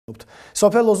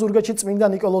სოფელ ოზურგეთში წმინდა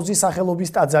ნიკოლოზის სახელობის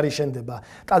ტაძარი შენდება.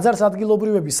 ტაძარს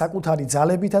ადგილობრივები საკუთარი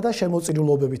ძალებითა და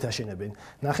შემოწირულობებით აშენებენ.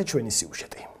 ნახეთ ჩვენი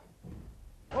სიუჟეტი.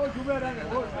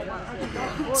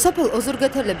 სოფელ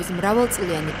ოზურგეთელების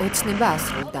მრავალწლიანი ოცნება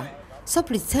ასრულდა.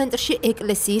 სოფლის ცენტრში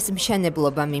ეკლესიის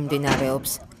მშენებლობა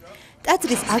მიმდინარეობს.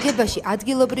 ტაძრის აგებაში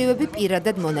ადგილობრივები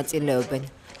პირადად მონაწილეობენ.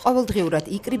 ყოველდღიურად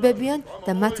იკრიბებიან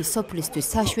და მათი სოფლისთვის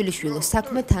საშვილიშვილო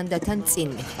საქმე თანდათან წინ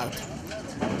მიხავთ.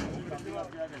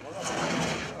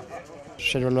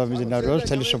 მშენებლობა მიმდინარეობს,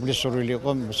 მთელი სოფლის სურვილი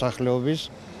იყო სახელობის.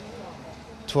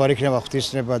 თუ არ იქნება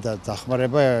ღვთისმსახურება და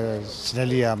დახმარება,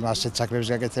 ძნელია ასეთ საქმეების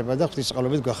გაკეთება და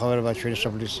ღვთისმსახურებით გვეხმარება ჩვენი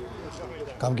სოფლის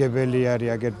გამგებელი არის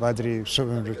აგერ ბადრი,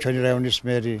 ჩვენი რაიონის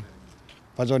მერი,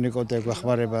 ბატონი კოტე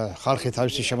გვეხმარება, ხალხი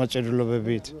თავისი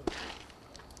შემოწირულობებით,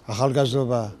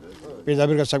 ახალგაზრდობა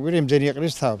პირდაპირ გასაკვირი იმდენი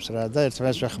ეყრის თავს რა და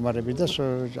ერთმანეთს ვეხმარებით და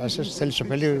ასე მთელი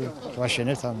სოფელი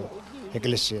ვაშენებთ ამ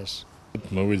ეკლესიას.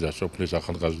 მოვიდა სოფლის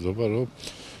ახალგაზრდობა, რომ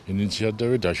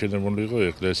ინიციატივით დაშენებული იყო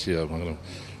ეკლესია, მაგრამ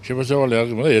შემოსავალი არ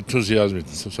იყო ენთუზიაზმით,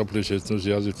 სოფლის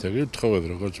ენთუზიაზმით ეთხოვეთ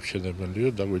როგორც მშენებელიო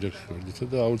დაგვიჯექილით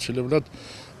და აუცილებლად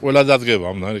ყველა დადგება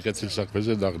ამ ნარეკეთილ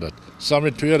საქმეზე დაგდათ.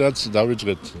 3 თვეა რაც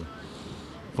დავიწყეთ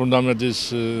ფუნდამენტის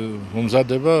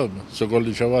მომზადება,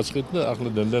 სოკოლი ჩავაწყეთ და ახლა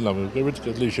დენდელა მივყევით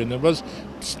კედლის შენებას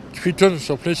თვითონ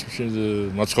სოფლის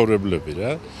მაცხოვრებლები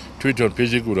რა. თვითონ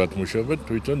ფიზიკურად მუშაობენ,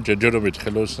 თვითონ ჯერჯერობით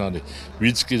ხელოსნანი,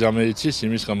 ვინც კი დამეიცის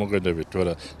იმის გამოყენებით,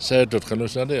 თორე საერთოდ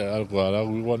ხელოსნანი არ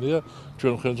აღვიყვანია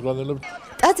ჩვენ ხელმძღვანელებს.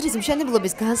 ტაძრის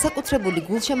მშენებლობის განსაკუთრებული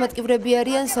გულშემატკივრები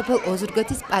არიან სოფელ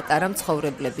ოზურგეთის პატარა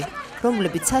მცხოვრებლები,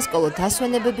 რომლებიც სასკოლო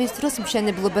დასვენებების დროს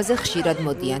მშენებლობაზე ხშირად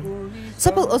მოდიან.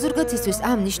 სოფელ ოზურგეთისთვის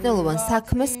ამ მნიშვნელოვან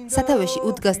საქმეს სათავეში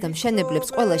უდგას და მშენებლებს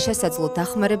ყველა შესაძლო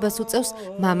დახმარებას უწევს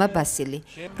მამა ბასილი,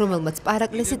 რომელმაც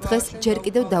პარაკლისი დღეს ჯერ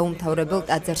კიდევ დაუმთავრებელ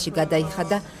ტაძარში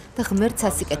გადაიხადა და ღმერთ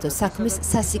სასიკეთო საქმის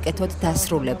სასიკეთოდ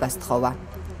დასრულებას თხოვა.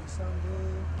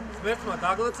 ღმერთმა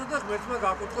დაგლეცა და ღმერთმა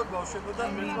გაკურთხოთ ბავშვებო და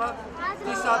ღმერთმა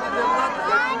ისადიდებლად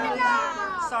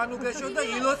სანუგეშო და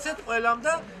ილოცეთ ყველამ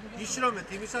და იშრომეთ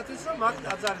იმისათვის რომ აქ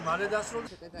ტაძარი მალე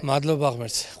დასრულდეს. მადლობა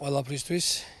ღმერთს ყველაფრისთვის,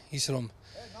 ის რომ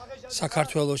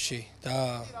საქართველოში და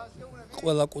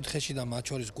ყველა კუთხეში და მათ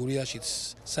შორის გურიაშიც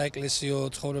საეკლესიო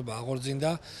ცხოვრება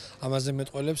აღორძინდა, ამაზე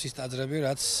მეტყველებს ის ტაძრები,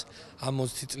 რაც ამ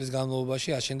 20 წლის განმავლობაში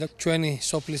აშენდა. ჩვენი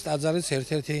სოფლის ტაძარიც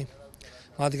ერთ-ერთი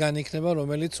მათგანი იქნება,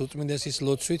 რომელიც უწმინდესის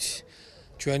ლოცვით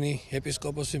ჩვენი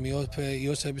ეპისკოპოსი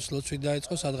იოსების ლოცვით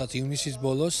დაიწყო, სადღაც ივნისის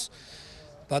ბოლოს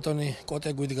ბატონი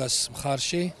კოტე გვიდგას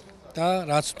მხარში და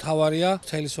რაც მთავარია,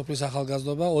 მთელი სოფლის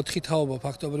ახალგაზრდობა 4 თაობა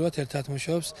ფაქტობრივად ერთად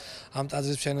მუშაობს ამ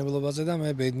ტაძრის მშენებლობაზე და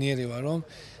მე ბედნიერი ვარ, რომ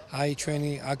აი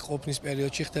ჩვენი აქ ყოფნის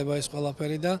პერიოდში ხდება ეს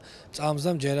ყველაფერი და წამს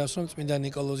და მჯერავს, რომ წმინდა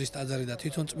ნიკოლოზის ტაძარი და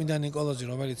თვითონ წმინდა ნიკოლოზი,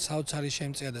 რომელიც საოცარი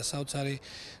შემწია და საოცარი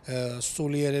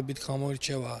სულიერებით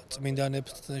გამოირჩევა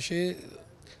წმინდანებში,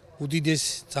 უდიდეს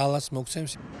ძალას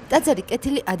მოგცემს. ტაძარი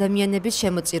კეთილი ადამიანების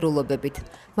შემოწირულობებით,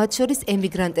 მათ შორის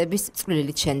ემიგრანტების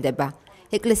წვლილით შენდება.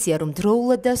 ეკლესია რომ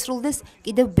დროულად დასრულდეს,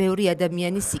 კიდევ ბევრი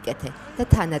ადამიანის სიკეთე და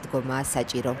თანადგომაა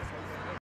საჭირო.